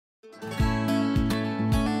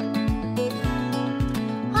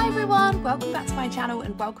welcome back to my channel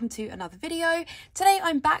and welcome to another video. Today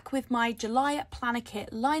I'm back with my July planner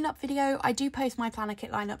kit lineup video. I do post my planner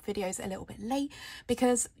kit lineup videos a little bit late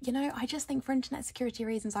because, you know, I just think for internet security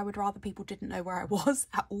reasons I would rather people didn't know where I was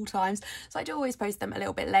at all times. So I do always post them a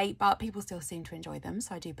little bit late, but people still seem to enjoy them,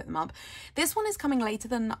 so I do put them up. This one is coming later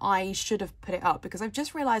than I should have put it up because I've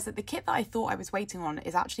just realised that the kit that I thought I was waiting on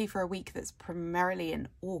is actually for a week that's primarily in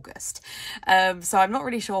August. So I'm not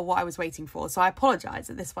really sure what I was waiting for, so I apologise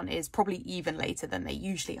that this one is probably even later than they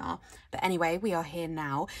usually are. But anyway, we are here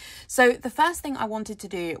now. So the first thing I wanted to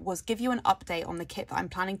do was give you an update on the kit that I'm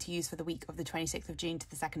planning to use for the week of the 26th of June to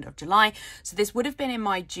the 2nd of July. So this would have been in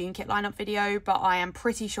my June kit lineup video, but I am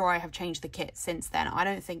pretty sure I have changed the kit since then. I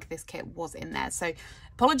don't think this kit was in there, so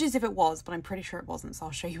apologies if it was, but I'm pretty sure it wasn't, so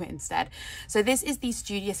I'll show you it instead. So this is the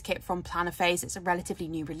Studious kit from Plannerface. It's a relatively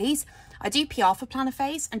new release. I do PR for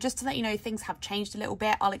Plannerface, and just to let you know, things have changed a little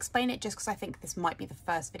bit. I'll explain it just because I think this might be the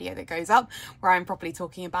first video that goes up where I'm properly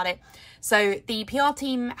talking about it. So the PR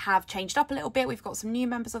team have changed up a little bit. We've got some new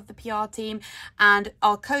members of the PR team, and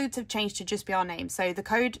our codes have changed to just be our name. So the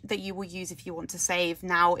code that you will use if you want to save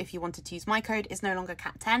now, if you wanted to use my code, is no longer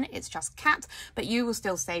CAT10, it's just CAT, but you will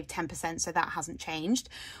still save 10%, so that hasn't changed.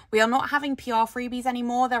 We are not having PR freebies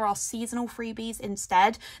anymore. There are seasonal freebies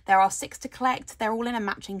instead. There are 6 to collect. They're all in a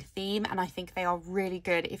matching theme, and I think they are really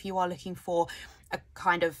good if you are looking for a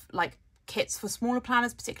kind of like kits for smaller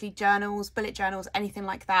planners, particularly journals, bullet journals, anything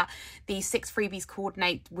like that. The 6 freebies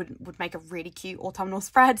coordinate would make a really cute autumnal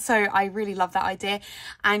spread, so I really love that idea.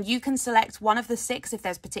 And you can select one of the 6 if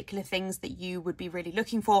there's particular things that you would be really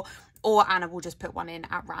looking for, or Anna will just put one in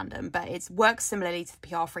at random. But it works similarly to the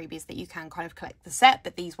PR freebies that you can kind of collect the set,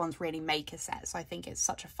 but these ones really make a set, so I think it's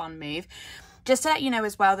such a fun move. Just to let you know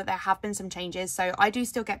as well that there have been some changes. So I do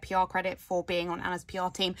still get PR credit for being on Anna's PR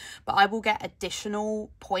team, but I will get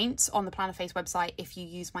additional points on the Plannerface website if you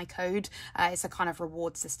use my code. It's a kind of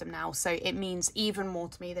reward system now, so it means even more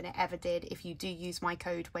to me than it ever did if you do use my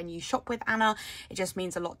code when you shop with Anna. It just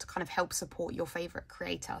means a lot to kind of help support your favourite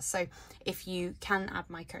creator. So if you can add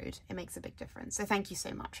my code, it makes a big difference. So thank you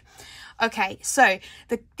so much. Okay, so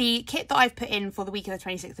the kit that I've put in for the week of the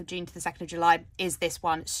 26th of June to the 2nd of July is this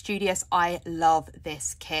one, Studious. I love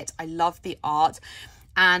this kit. I love the art,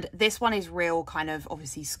 and this one is real kind of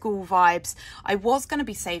obviously school vibes. I was going to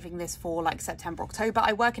be saving this for like September, October.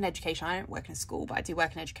 I work in education. I don't work in a school, but I do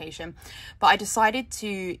work in education. But I decided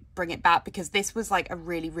to bring it back because this was like a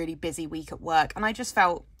really busy week at work, and I just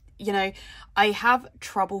felt, you know, I have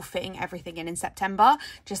trouble fitting everything in September.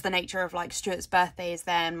 Just the nature of like Stuart's birthday is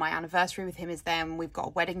then, my anniversary with him is then, we've got a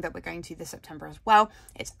wedding that we're going to this September as well.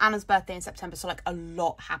 It's Anna's birthday in September, so like a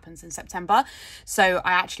lot happens in September. So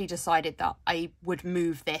I actually decided that I would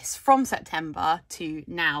move this from September to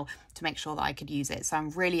now to make sure that I could use it. So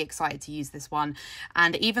I'm really excited to use this one.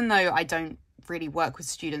 And even though I don't really work with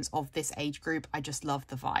students of this age group, I just love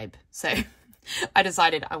the vibe. So I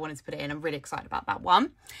decided I wanted to put it in. I'm really excited about that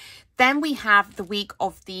one. Then we have the week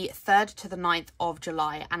of the 3rd to the 9th of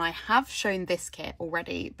July, and I have shown this kit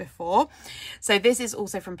already before. So this is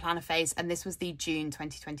also from Plannerface, and this was the June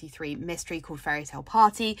 2023 mystery called Fairy Tale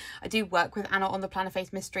Party. I do work with Anna on the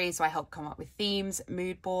Plannerface mystery, so I help come up with themes,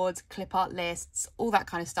 mood boards, clip art lists, all that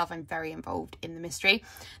kind of stuff. I'm very involved in the mystery.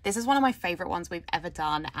 This is one of my favourite ones we've ever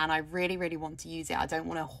done, and I really want to use it. I don't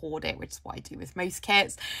want to hoard it, which is what I do with most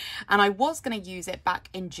kits. And I was going to use it back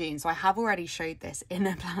in June, so I have already showed this in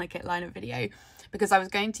a planner kit lineup video because I was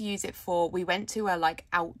going to use it for, we went to a like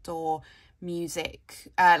outdoor music,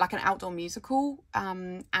 like an outdoor musical,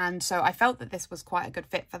 and so I felt that this was quite a good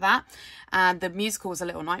fit for that. And the musical was a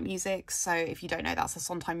Little Night Music, so if you don't know, that's a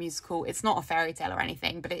Sondheim musical. It's not a fairy tale or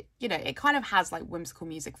anything, but it, you know, it kind of has like whimsical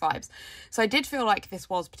music vibes, so I did feel like this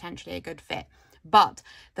was potentially a good fit. But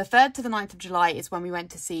the 3rd to the 9th of July is when we went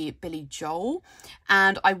to see Billy Joel,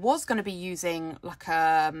 and I was going to be using like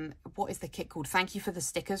what is the kit called? Thank You for the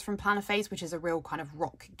Stickers from Plannerface, which is a real kind of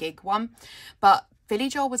rock gig one. But Billy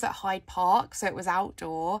Joel was at Hyde Park, so it was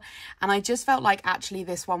outdoor, and I just felt like actually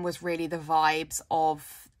this one was really the vibes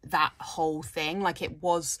of that whole thing. Like it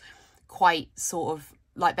was quite sort of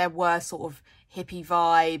like, there were sort of hippie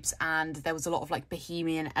vibes, and there was a lot of like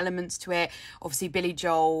bohemian elements to it. Obviously Billy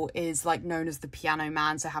Joel is like known as the piano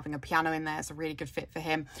man, so having a piano in there is a really good fit for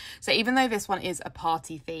him. So even though this one is a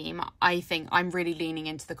party theme, I think I'm really leaning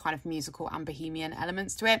into the kind of musical and bohemian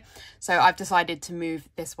elements to it. So I've decided to move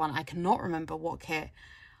this one. I cannot remember what kit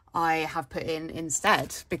I have put in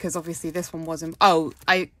instead, because obviously this one wasn't, oh,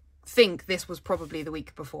 I think this was probably the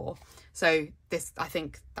week before, so this, I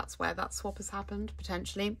think that's where that swap has happened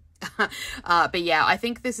potentially. But yeah, I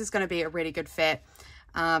think this is going to be a really good fit.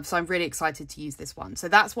 So I'm really excited to use this one. So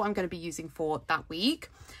that's what I'm going to be using for that week.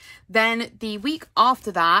 Then the week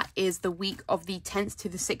after that is the week of the 10th to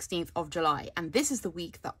the 16th of July. And this is the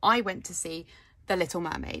week that I went to see The Little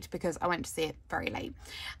Mermaid, because I went to see it very late.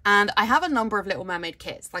 And I have a number of Little Mermaid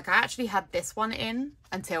kits. Like, I actually had this one in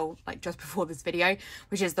until like just before this video,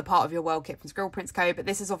 which is the Part of Your World kit from Squirrel Prince Co. But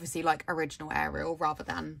this is obviously like original Ariel rather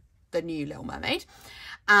than the new Little Mermaid.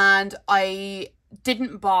 And I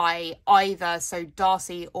didn't buy either, so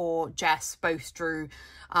Darcy or Jess both drew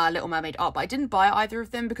Little Mermaid art, but I didn't buy either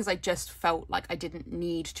of them because I just felt like I didn't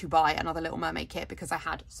need to buy another Little Mermaid kit because I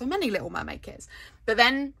had so many Little Mermaid kits. But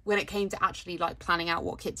then when it came to actually like planning out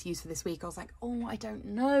what kit to use for this week, I was like, oh, I don't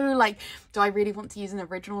know, like, do I really want to use an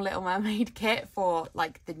original Little Mermaid kit for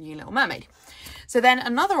like the new Little Mermaid? So then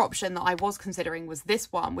another option that I was considering was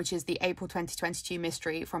this one, which is the April 2022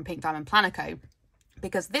 mystery from Pink Diamond Planner Co.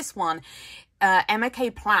 Because this one, Emma K.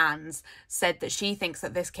 Plans said that she thinks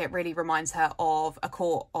that this kit really reminds her of A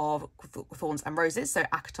Court of Thorns and Roses, so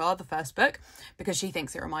ACOTAR, the first book, because she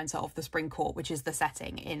thinks it reminds her of the Spring Court, which is the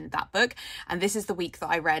setting in that book. And this is the week that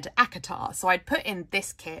I read ACOTAR. So I'd put in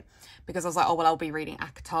this kit because I was like, oh, well, I'll be reading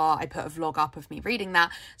ACOTAR. I put a vlog up of me reading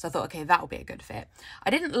that. So I thought, okay, that'll be a good fit.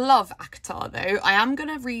 I didn't love ACOTAR though. I am going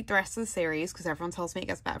to read the rest of the series because everyone tells me it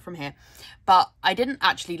gets better from here, but I didn't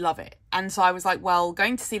actually love it. And so I was like, well,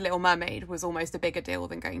 going to see Little Mermaid was almost a bigger deal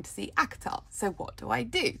than going to see ACOTAR. So what do I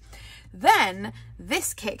do? Then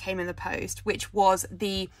this kit came in the post, which was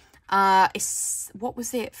the, what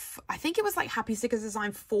was it? I think it was like Happy Stickers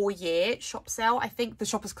Design 4-year shop sale. I think the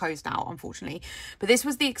shop is closed now, unfortunately. But this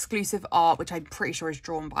was the exclusive art, which I'm pretty sure is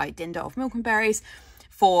drawn by Dinda of Milk and Berries,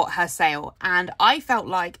 for her sale. And I felt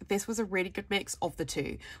like this was a really good mix of the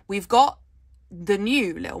two. We've got the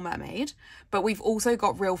new Little Mermaid, but we've also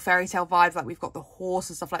got real fairy tale vibes, like we've got the horse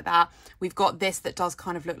and stuff like that. We've got this that does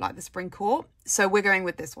kind of look like the Spring Court, so we're going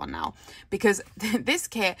with this one now because this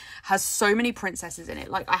kit has so many princesses in it.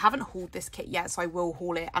 Like, I haven't hauled this kit yet, so I will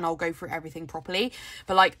haul it and I'll go through everything properly,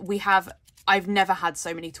 but like I've never had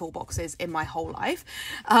so many toolboxes in my whole life.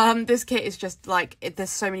 This kit is just like, there's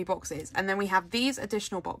so many boxes, and then we have these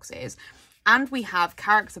additional boxes. And we have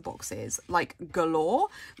character boxes, like, galore.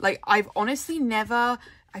 Like, I've just never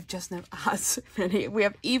had so many. We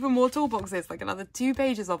have even more toolboxes, like another 2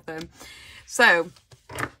 pages of them. So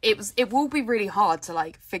it will be really hard to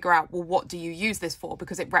like figure out, well, what do you use this for?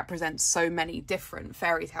 Because it represents so many different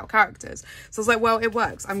fairy tale characters. So I was like, well, it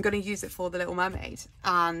works. I'm going to use it for The Little Mermaid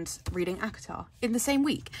and reading ACOTAR in the same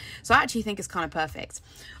week. So I actually think it's kind of perfect.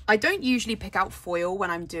 I don't usually pick out foil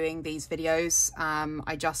when I'm doing these videos.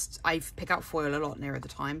 I pick out foil a lot nearer the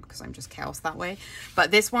time because I'm just chaos that way.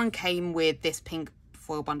 But this one came with this pink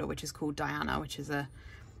foil bundle, which is called Diana, which is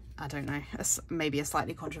I don't know, maybe a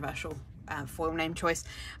slightly controversial foil name choice.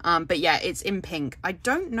 But yeah, it's in pink. I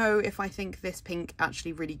don't know if I think this pink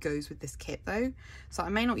actually really goes with this kit though, so I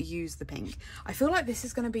may not use the pink. I feel like this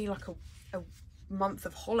is going to be like a month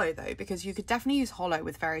of hollow though, because you could definitely use hollow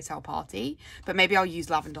with Fairy Tale Party, but maybe I'll use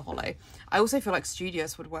lavender hollow. I also feel like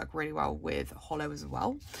Studios would work really well with hollow as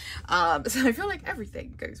well. So I feel like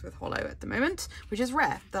everything goes with hollow at the moment, which is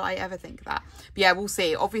rare that I ever think that. But yeah, we'll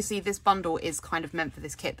see. Obviously this bundle is kind of meant for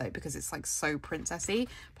this kit though, because it's like so princessy,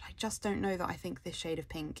 but I just don't know that I think this shade of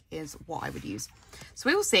pink is what I would use. So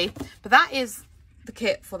we will see. But that is the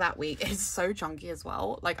kit for that week. It's so chunky as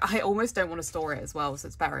well. Like, I almost don't want to store it as well, so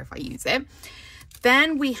it's better if I use it.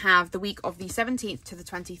 Then we have the week of the 17th to the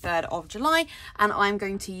 23rd of July, and I'm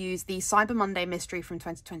going to use the Cyber Monday mystery from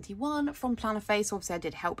 2021 from Plannerface. Obviously, I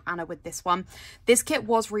did help Anna with this one. This kit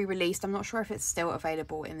was re-released. I'm not sure if it's still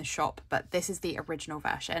available in the shop, but this is the original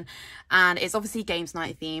version, and it's obviously games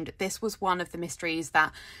night themed. This was one of the mysteries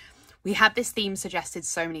that we had this theme suggested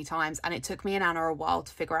so many times, and it took me and Anna a while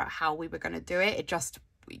to figure out how we were going to do it. It just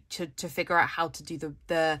to figure out how to do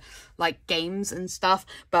the like games and stuff,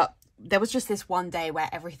 but there was just this one day where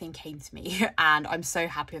everything came to me, and I'm so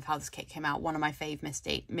happy with how this kit came out. One of my fave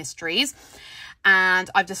mysteries, and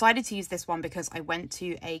I've decided to use this one because I went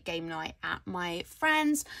to a game night at my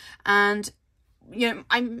friend's, and you know,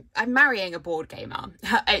 I'm marrying a board gamer.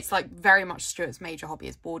 It's like very much Stuart's major hobby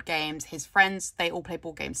is board games. His friends, they all play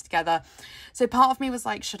board games together. So part of me was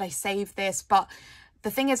like, should I save this? But the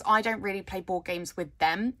thing is, I don't really play board games with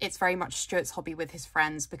them. It's very much Stuart's hobby with his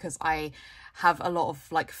friends, because I have a lot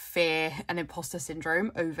of like fear and imposter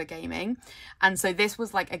syndrome over gaming. And so this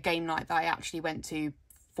was like a game night that I actually went to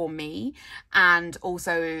for me, and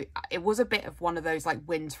also it was a bit of one of those like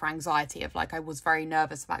wins for anxiety of like, I was very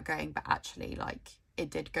nervous about going, but actually like it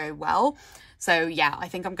did go well. So yeah, I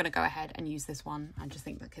think I'm going to go ahead and use this one. I just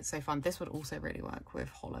think that kit's so fun. This would also really work with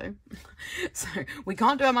Hollow. So we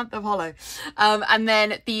can't do a month of Hollow. And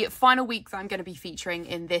then the final week that I'm going to be featuring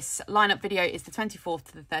in this lineup video is the 24th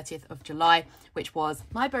to the 30th of July, which was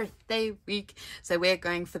my birthday week. So we're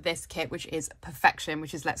going for this kit, which is Perfection,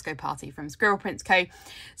 which is Let's Go Party from Squirrel Prints Co.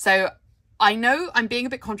 So I know I'm being a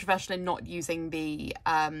bit controversial in not using the,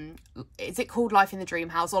 is it called Life in the Dream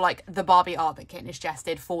House, or like the Barbie art that Kitten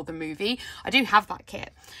suggested for the movie. I do have that kit,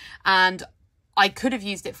 and I could have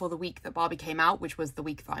used it for the week that Barbie came out, which was the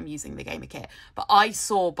week that I'm using the gamer kit. But I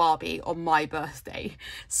saw Barbie on my birthday,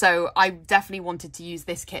 so I definitely wanted to use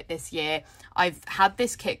this kit this year. I've had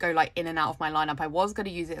this kit go like in and out of my lineup. I was going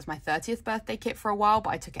to use it as my 30th birthday kit for a while, but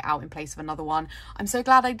I took it out in place of another one. I'm so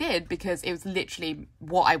glad I did, because it was literally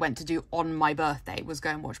what I went to do on my birthday, was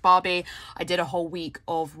go and watch Barbie. I did a whole week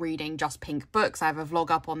of reading Just Pink books. I have a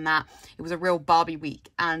vlog up on that. It was a real Barbie week,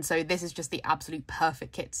 and so this is just the absolute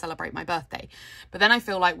perfect kit to celebrate my birthday. But then I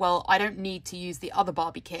feel like, well, I don't need to use the other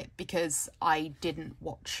Barbie kit because I didn't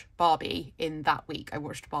watch Barbie in that week. I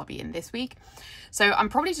watched Barbie in this week. So I'm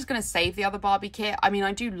probably just going to save the other Barbie kit. I mean,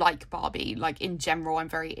 I do like Barbie. Like in general, I'm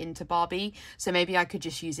very into Barbie. So maybe I could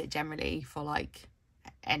just use it generally for like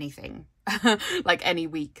anything. Like any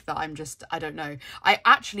week that I'm just, I don't know. I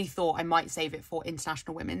actually thought I might save it for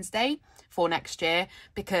International Women's Day for next year,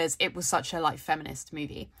 because it was such a like feminist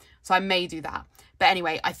movie. So I may do that. But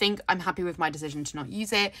anyway, I think I'm happy with my decision to not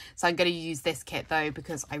use it. So I'm going to use this kit though,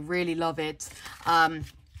 because I really love it.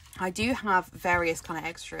 I do have various kind of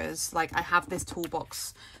extras. Like I have this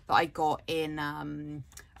toolbox that I got in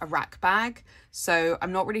a rack bag. So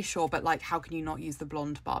I'm not really sure, but like, how can you not use the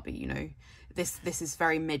blonde Barbie, you know? This is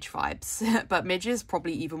very Midge vibes, but Midge is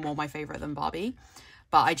probably even more my favourite than Barbie.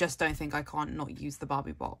 But I just don't think I can't not use the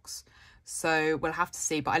Barbie box. So we'll have to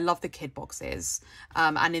see, but I love the kid boxes.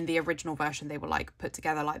 And in the original version, they were like put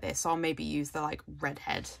together like this. So I'll maybe use the like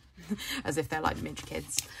redhead as if they're like Midge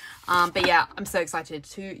kids. But yeah, I'm so excited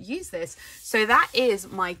to use this. So that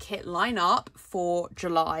is my kit lineup for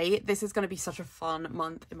July. This is going to be such a fun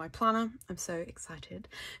month in my planner. I'm so excited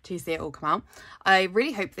to see it all come out. I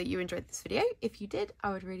really hope that you enjoyed this video. If you did,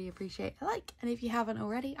 I would really appreciate a like. And if you haven't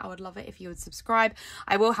already, I would love it if you would subscribe.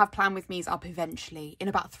 I will have Plan With Me's up eventually in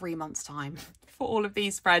about 3 months' time for all of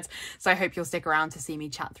these spreads. So I hope you'll stick around to see me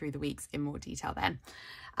chat through the weeks in more detail then.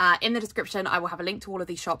 In the description, I will have a link to all of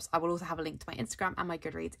these shops. I will also have a link to my Instagram and my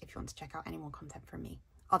Goodreads if you want to check out any more content from me.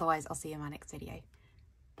 Otherwise, I'll see you in my next video.